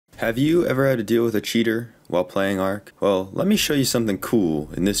Have you ever had to deal with a cheater while playing Ark? Well, let me show you something cool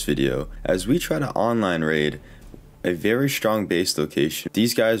in this video as we try to online raid a very strong base location.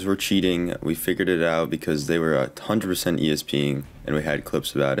 These guys were cheating. We figured it out because they were 100% ESPing and we had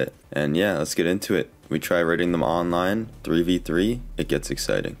clips about it. And yeah, let's get into it. We try raiding them online, 3v3. It gets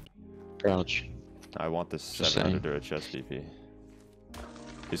exciting. Crouch. I want this 700 or a chest DP.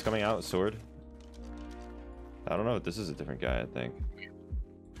 He's coming out, sword. I don't know. This is a different guy, I think.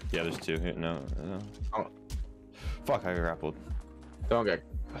 Yeah, there's two here. No. Oh. Fuck, I grappled. Don't get.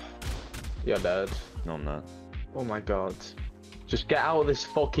 You're dead. No, I'm not. Oh my god. Just get out of this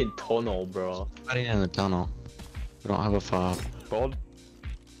fucking tunnel, bro. Somebody in the tunnel. We don't have a fob. Gold.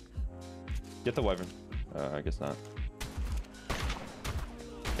 Get the wyvern. I guess not.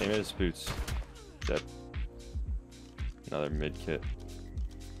 Aim at his boots. Dead. Another mid kit.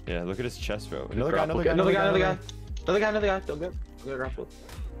 Yeah, look at his chest, bro. Another guy. Don't get grappled.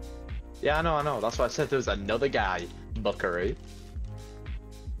 Yeah, I know. That's why I said there was another guy. Buckaroo.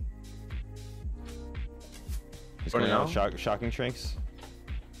 He's going out. Shocking shrinks.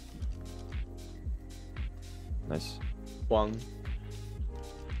 Nice. One.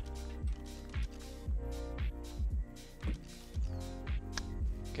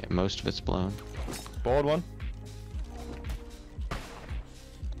 Okay, most of it's blown. Bald one.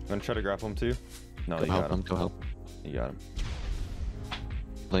 I'm gonna try to grapple him too. No, Go you help got him. him. Go help. You got him.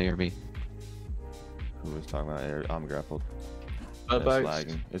 Player B. Who was talking about air? I'm grappled. It's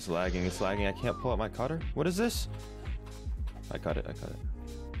lagging. It's lagging. It's lagging. I can't pull out my cutter. What is this? I cut it.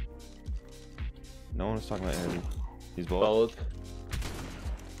 No one was talking about air. He's bullet.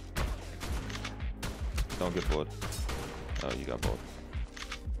 Don't get bullet. Oh, you got bullet.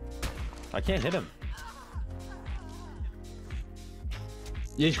 I can't hit him.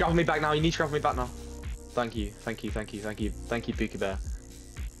 You need to grapple me back now. Thank you, Pookie Bear.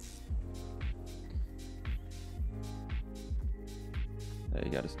 Yeah,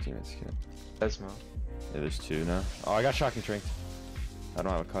 you got his teammate's kit. Desmo. Yeah, there's two now. Oh, I got shocking trinked. I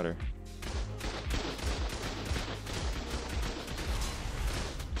don't have a cutter.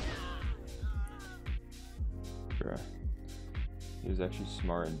 Bruh. He was actually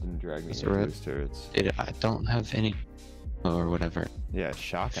smart and didn't drag me into those turrets. Dude, I don't have any or whatever. Yeah,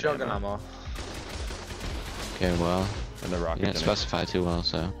 shotgun ammo. Okay, well, and the rocket. you didn't specify too well,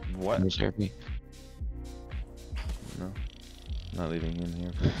 so what? Reserve me. No, not leaving him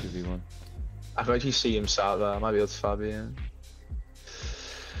here for 2v1. I can actually see him sat there. I might be able to fab in.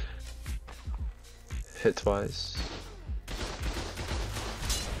 Hit twice.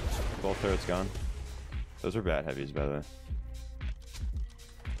 Both turrets gone. Those are bad heavies, by the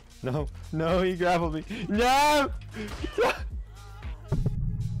way. No, he grappled me. No! The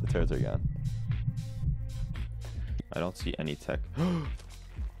turrets are gone. I don't see any tech.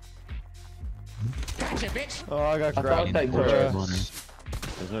 Gotcha, bitch! Oh, I got grappled. I don't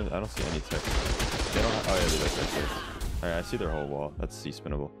see any tech. They don't have, oh yeah, they got tech. Alright, I see their whole wall. That's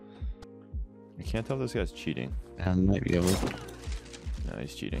C-spinnable. I can't tell if this guy's cheating. I might be able to. No,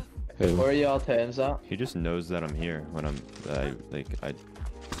 he's cheating. Where are y'all turns at? He just knows that I'm here when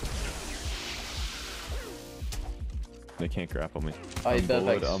They can't grapple me. I'm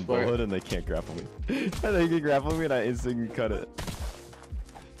bullet and they can't grapple me. And they can grapple me and I instantly cut it.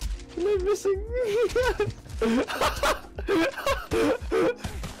 And they're missing me.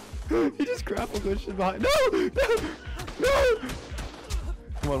 He just grappled this shit behind. No!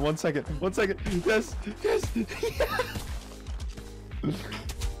 Come on, 1 second. Yes!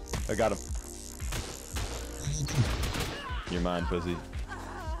 I got him. You're mine, pussy.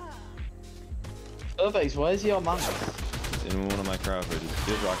 Perfect, where's your man? In one of my crowd rages.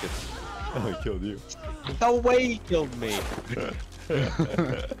 He has rockets. Oh, he killed you. No way he killed me!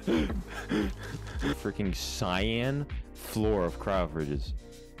 Freaking cyan floor of crowd ridges.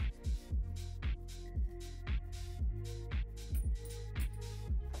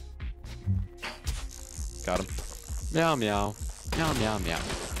 Got him. Meow meow. Meow meow meow.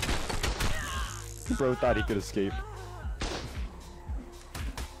 Bro thought he could escape.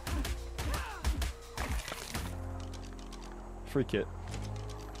 Free kit.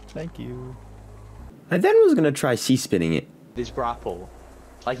 Thank you. I then was gonna try C-spinning it. This grapple.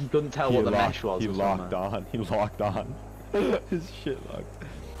 Like he couldn't tell what the mesh was. He locked on. His shit locked.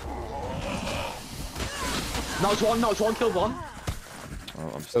 No, it's one, killed one.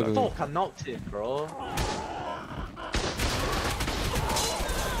 Oh, I'm stuck. Fuck, I knocked him, bro.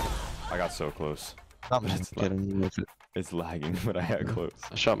 I got so close. It's lagging, but I got close.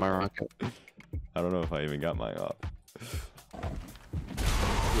 I shot my rocket. I don't know if I even got mine off.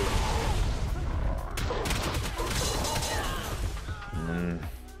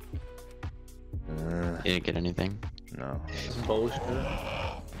 You didn't get anything. No. Some bullshit.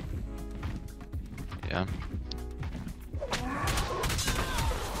 Yeah.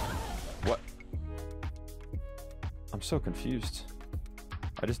 What? I'm so confused.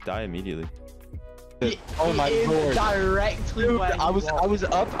 I just die immediately. Oh my lord. Directly Dude, where I you was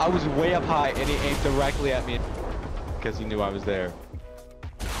are. I was way up high and he aimed directly at me because he knew I was there.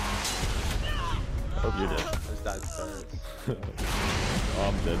 Oh, you're dead. This guy's first. Oh,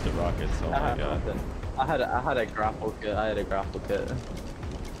 I'm dead to rockets. Oh my god. I had a grapple kit. I had a grapple kit.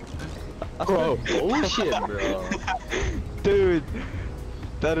 Bro. Bullshit, bro. Dude,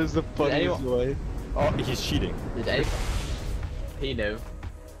 that is the funniest anyone- way. Oh, he's cheating. Did anyone? He knew.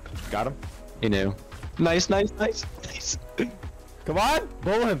 Got him. He knew. Nice, nice, nice, nice. Come on,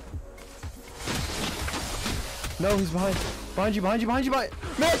 bowl him. No, he's behind. Behind you, behind you, behind you, behind.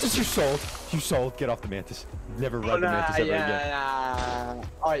 Mantis, you're sold. You sold. Get off the Mantis. Never ride the Mantis ever again.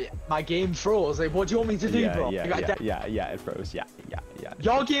 Alright, my game froze. Like, what do you want me to do, bro? Yeah, You got it froze. Yeah.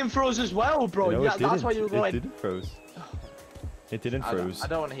 Your game froze as well, bro. No, Yeah, it that's why you were didn't. going. It didn't froze. It didn't froze. I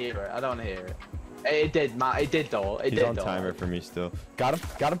don't want to hear it. I don't want to hear it. It did, Matt. It did, though. It He's did, on though. timer for me still. Got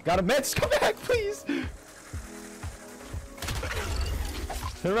him. Mantis, come back, please.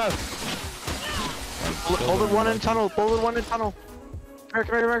 Turn around. Bullet one in tunnel. Bullet one in tunnel. Come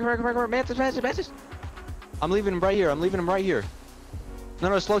here. Mantis. I'm leaving him right here.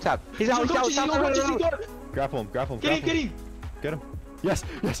 No, slow tap. He's out. He's out. Grapple him. Get him. Get him. Yes.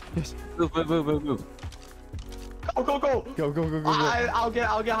 Move. Go. Go. I'll get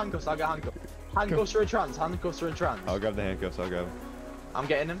handcuffs. Handcuffs are in trance. I'll grab the handcuffs. I'll grab him. I'm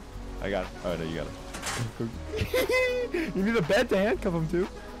getting him. I got him. Oh no, you got him. You need a bed to handcuff him too.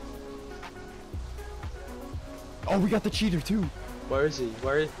 Oh, we got the cheater too. Where is he? He's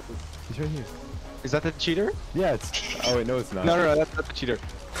right here. Is that the cheater? Yeah, it's. Oh wait, no, it's not. No, that's not the cheater.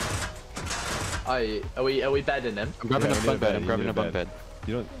 Are we bedding him? I'm grabbing Yeah, a we bunk need bed. a I'm bed, grabbing you a need a bunk bed.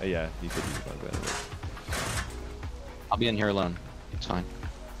 You don't. Yeah, you could use a bunk bed. I'll be in here alone. It's fine.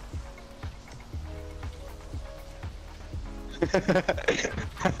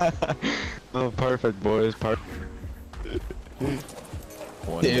 Oh, perfect, boys. Perfect.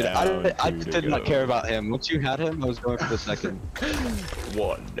 One Dude, down, I two just to did not go. care about him. Once you had him, I was going for the second.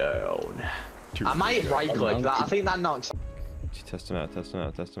 One down. Two I to might go. right click that. I think that knocks. Test him out.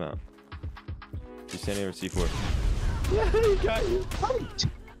 He's standing over C4. Yeah, he got you.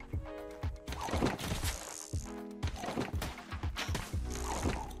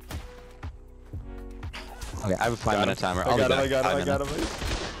 Okay, I have a 5-minute timer. I got him.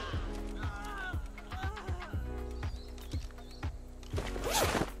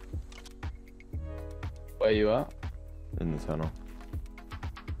 Where you at? In the tunnel.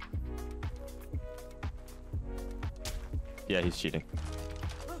 Yeah, he's cheating.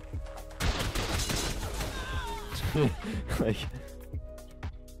 Like,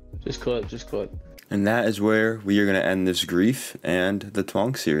 Just clip. And that is where we are going to end this grief and the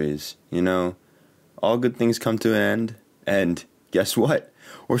Twonk series. You know, all good things come to an end. And guess what?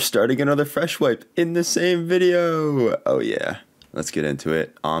 We're starting another fresh wipe in the same video. Oh, yeah. Let's get into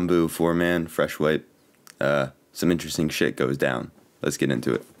it. Anbu 4-man fresh wipe. Some interesting shit goes down. Let's get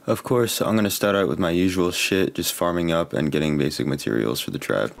into it. Of course, I'm going to start out with my usual shit, just farming up and getting basic materials for the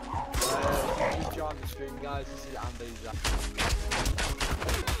tribe.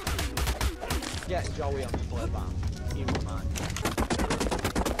 Get Joey on the play band. Evil man.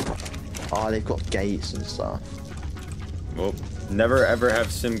 Oh, they've got gates and stuff. Well, never ever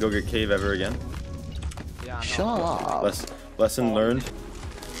have Sim go get cave ever again. Yeah, I know. Shut up. Lesson learned.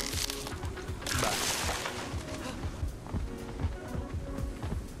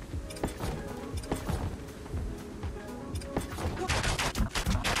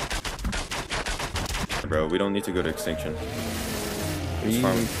 Bro, we don't need to go to extinction. Just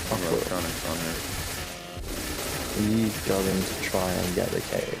farm electronics on here. He's going to try and get the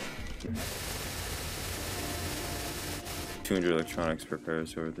cave. 200 electronics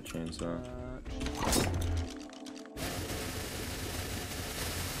prepares over the chainsaw.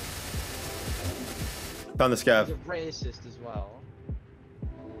 Found the scav. He's a racist as well.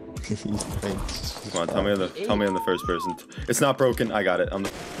 He thinks. Come on, tell me on the first person. It's not broken. I got it.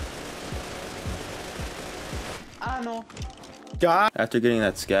 I know. God. After getting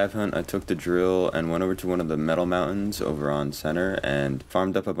that scav hunt, I took the drill and went over to one of the metal mountains over on center and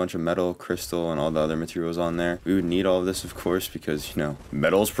farmed up a bunch of metal, crystal, and all the other materials on there. We would need all of this, of course, because, you know,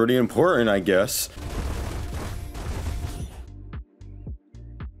 metal's pretty important, I guess.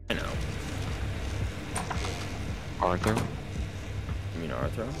 I know. Arthur? You mean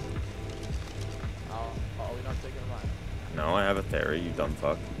Arthur? Oh, we're not taking a ride. No, I have a theory, you dumb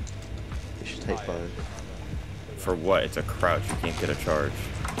fuck. You should take both. For what? It's a crouch. You can't get a charge.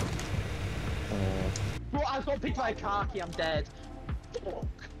 Bro, I got picked by a car key. I'm dead. Fuck.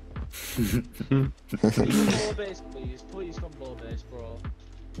 Please come lower base, please. Please come lower base, bro.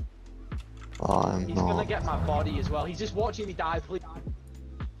 I'm He's not. gonna get my body as well. He's just watching me die, please.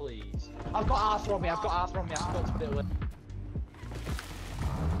 Please. I've got Arthur on me. I've got Arthur on me. I've got to do it.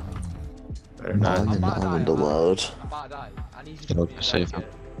 Better not. I'm in the underworld. I'm about to die. I need you to Save him.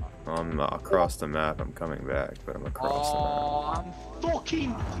 I'm across the map. I'm coming back, but I'm across Oh, I'm fucking.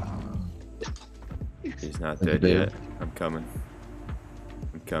 the map. He's not dead yet. I'm coming.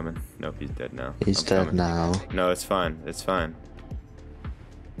 I'm coming. Nope, he's dead now. He's I'm dead coming. now. No, it's fine. It's fine.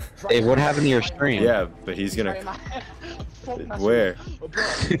 Hey, what happened to your stream? Yeah, but he's gonna. Where?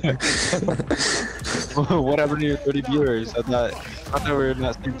 What happened to your 30 viewers? I thought we were in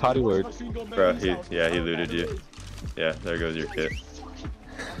that same potty word. Bro, he looted you. Yeah, there goes your kit.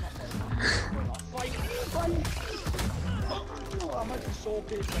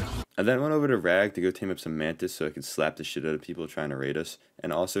 I then went over to Rag to go tame up some mantis so I could slap the shit out of people trying to raid us,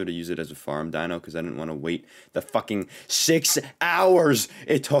 and also to use it as a farm dino because I didn't want to wait the fucking 6 hours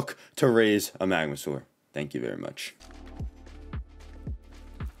it took to raise a magmasaur. Thank you very much.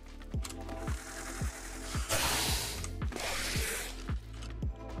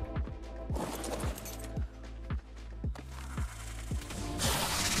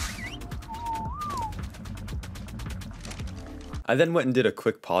 I then went and did a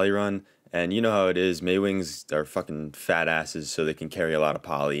quick poly run, and you know how it is, Maywings are fucking fat asses so they can carry a lot of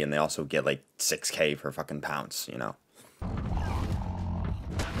poly, and they also get like 6k per fucking pounce, you know.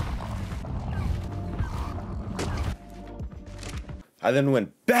 I then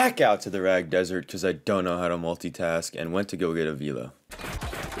went back out to the Rag Desert because I don't know how to multitask, and went to go get a velo.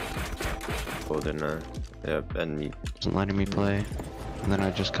 Well, didn't I? Yep, and me. Wasn't letting me play, and then I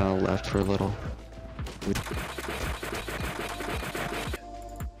just kind of left for a little.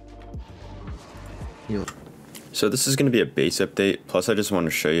 So this is going to be a base update, plus I just want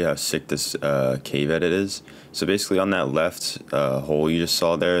to show you how sick this cave edit is. So basically on that left hole you just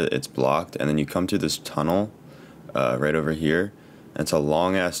saw there, it's blocked, and then you come to this tunnel right over here. And it's a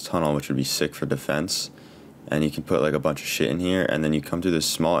long ass tunnel which would be sick for defense, and you can put like a bunch of shit in here, and then you come to this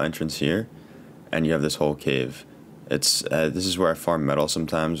small entrance here and you have this whole cave. It's this is where I farm metal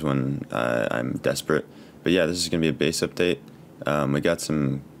sometimes when I'm desperate. But yeah, this is going to be a base update. We got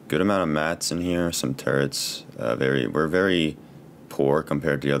some good amount of mats in here, some turrets. We're very poor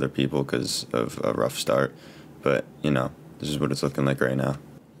compared to other people because of a rough start, but you know, this is what it's looking like right now.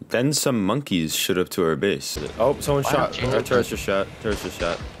 Then some monkeys showed up to our base. Oh, someone shot. Our turret's just shot. Turret's just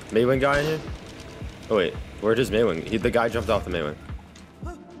shot. Maywing guy in here? Oh wait, where is Maywing? The guy jumped off the Maywing.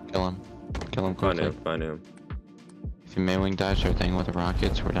 Kill him. Kill him quickly. I knew him. If your Maywing dies, start thing with the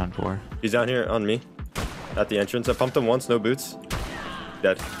rockets, we're down 4. He's down here on me. At the entrance. I pumped him once, no boots.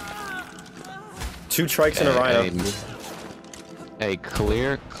 Dead. 2 trikes and a rhino. Hey,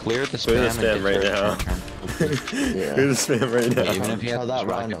 clear the spam. Clear the spam right now. Yeah. Clear the spam right now. Even if you have that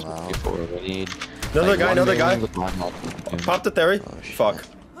rockets rhino out. before, we need Another guy. Oh, Pop the theory. Oh, shit. Fuck.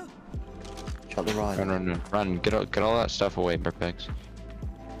 Shot the rhino. Run. Get all that stuff away, Burpex.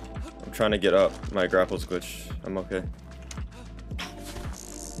 I'm trying to get up. My grapple's glitched. I'm okay.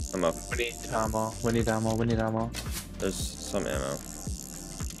 I'm up. We need ammo. We need ammo. We need ammo. There's some ammo.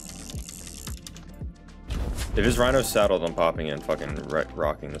 If his rhino's saddled, I'm popping in, fucking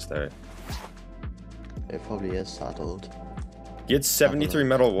rocking this there. It probably is saddled. Get 73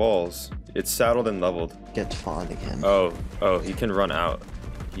 metal walls. It's saddled and leveled. Get fine again. Oh, he can run out.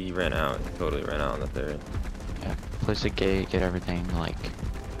 He ran out. He totally ran out on the theory. Yeah, place a gate, get everything, like...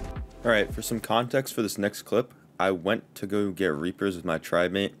 Alright, for some context for this next clip, I went to go get Reapers with my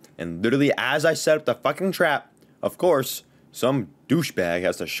tribe mate, and literally as I set up the fucking trap, of course, some douchebag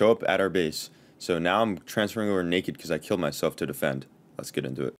has to show up at our base. So now I'm transferring over naked because I killed myself to defend. Let's get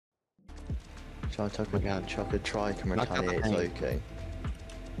into it. Shall I talk again? Chuck a trike and retaliate, it's okay.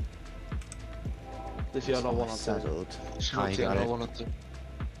 If you don't want to. Saddled. I got it.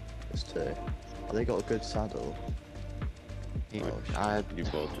 There's 2. Oh, they got a good saddle. You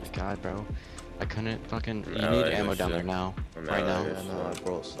both just... God, bro. I couldn't fucking... You No, need I ammo know down shit. there now. I'm Right out. now. Yeah, no, I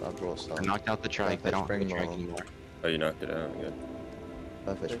brought some. I knocked out the trike. They don't have the trike more. anymore. Oh, you knocked it out. Good.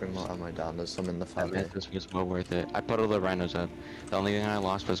 Perfect, bring more ammo down. There's some in the That family. meant this was well worth it. I put all the rhinos up. The only thing I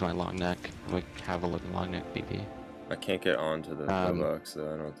lost was my long neck. We have a looking long neck BP. I can't get onto the box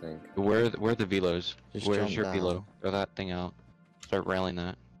though, I don't think. Where are the velos? Just Where's jump your down. velo? Throw that thing out. Start railing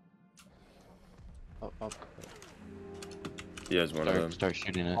that. Up. He has one of them. Start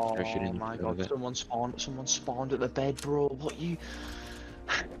shooting it. Oh Start shooting my it. god, someone spawned at the bed, bro. What you...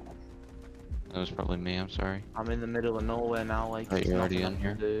 That was probably me, I'm sorry. I'm in the middle of nowhere now, like, Oh, there's you're already nothing in I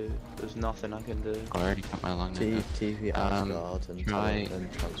here? can do. There's nothing I can do. Oh, I already cut my long neck. TV Asgard and try-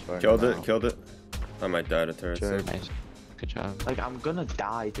 transfer. Killed it. I might die to turrets. Sure. though. Nice. Good job. Like, I'm gonna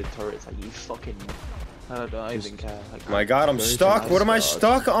die to turrets, like, you fucking... I don't even care. Like, My god, I'm There's stuck. an What am I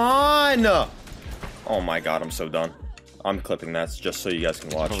Asgard. stuck on? Oh my god, I'm so done. I'm clipping that just so you guys can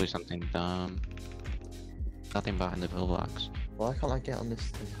It's watch. probably something dumb. Nothing behind the pillbox. Why can't I get on this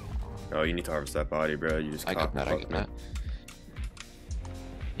thing? Oh, you need to harvest that body, bro. You just I got that, I fucked got me. that.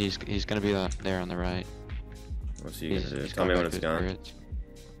 He's gonna be there on the right. What's he gonna do? He's Tell me going when back it's to his gone. turrets.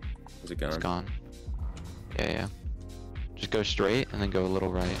 Is it It's gone? gone. Yeah. Just go straight and then go a little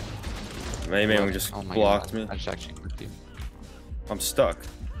right. Maybe Well, we just oh my blocked God. me. I just actually clipped you. I'm stuck.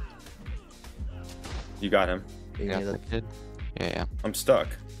 You got him. You Yeah, need a- that kid. Yeah. I'm stuck.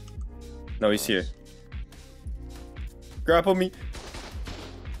 No, he's here. Grapple me.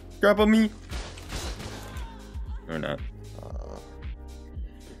 Grapple me. Or not.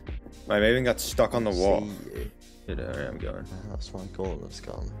 My Maven got stuck on the wall. See you. Dude, alright, I'm going. That's my goal that's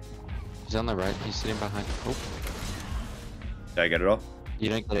gone. He's on the right. He's sitting behind. Oh, Did I get it all? you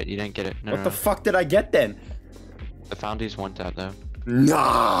didn't get it. You didn't get it. No, What no, the no. fuck did I get then? The Foundy's one tap though.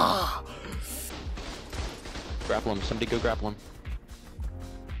 Nah. Grapple him. Somebody go grapple him.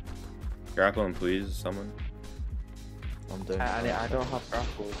 Grapple him, please, someone. I'm doing. I don't have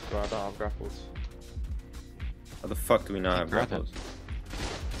grapples, bro. I don't have grapples. How the fuck do we not have Grab it. grapples?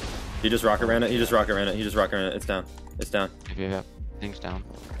 He just rocket ran it. He just rocket ran it. He just rocket ran it. It's down. It's down. If you have things down.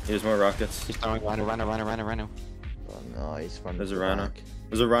 Here's more rockets. He's throwing rhino. Oh, no, he's running. There's to a the rhino. back.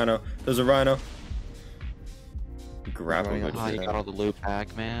 There's a rhino. There's a rhino. Grapple Running good. up Oh, you Yeah. got all the loot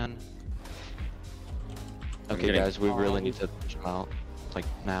back, man. I'm Okay, getting- guys, we really need to push him out. Like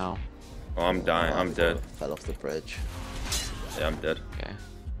now. Oh, I'm dying. I'm dead. Fell off the bridge. Yeah, I'm dead. Okay.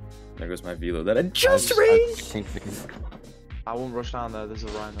 There goes my velo that I just I raised. think we can. I won't rush down there. There's a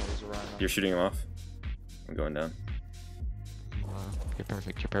rhino. There's a rhino. You're shooting him off. I'm going down. You're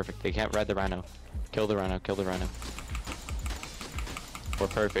perfect. You're perfect. They can't ride the rhino. Kill the rhino. Kill the rhino. We're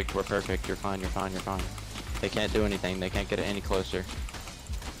perfect. We're perfect. You're fine. You're fine. You're fine. They can't do anything. They can't get it any closer.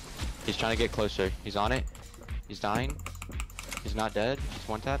 He's trying to get closer. He's on it. He's dying. He's not dead. He's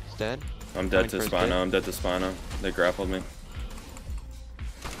one tap. He's dead. I'm dead Coming to for his Spino. hit. I'm dead to Spino. They grappled me.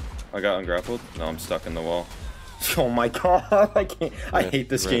 I got ungrappled. No, I'm stuck in the wall. Oh my god, I can't. I Rip, hate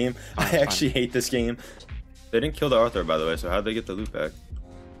this rip. game. Fine, I fine. actually hate this game. They didn't kill the Arthur, by the way, so how'd they get the loot back?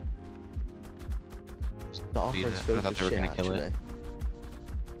 The offer Yeah, is I filled thought with they were shit, gonna kill it. actually.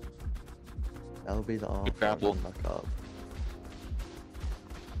 That'll be the offer. grapple. and then back up.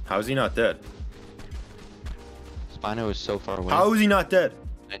 How is he not dead? Spino is so far away. How is he not dead?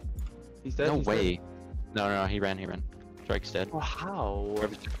 He's dead. No he's way. Dead. No, he ran. Strike's dead. Oh, how?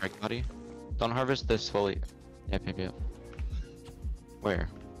 Harvest your strike body. Don't harvest this fully. Yep. Where?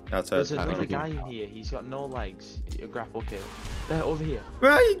 Outside. There's I don't another know. guy in here. He's got no legs. A grapple kill. There, over here.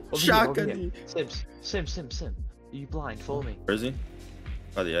 Right! Over Shotgun. here. Sim. Are you blind? Follow me. Where is he?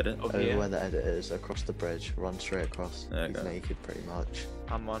 By the edit? Over Over here. where the edit is, across the bridge, run straight across. Yeah, He's okay. naked pretty much.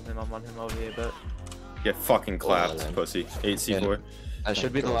 I'm on him over here, but Get fucking clapped, then. pussy. 8C4. That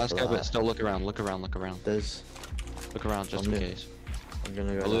should be the go last for guy, but that. still look around. Look around. There's. Look around just I'm in gonna- case. I'm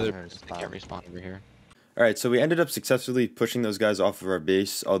gonna go Although down they here and can't spam. respawn over here. Alright, so we ended up successfully pushing those guys off of our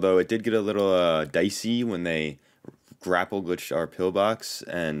base, although it did get a little dicey when they grapple glitched our pillbox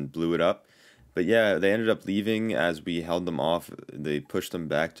and blew it up. But yeah, they ended up leaving as we held them off. They pushed them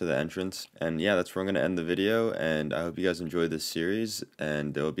back to the entrance. And yeah, that's where I'm going to end the video. And I hope you guys enjoyed this series.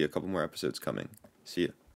 And there will be a couple more episodes coming. See ya.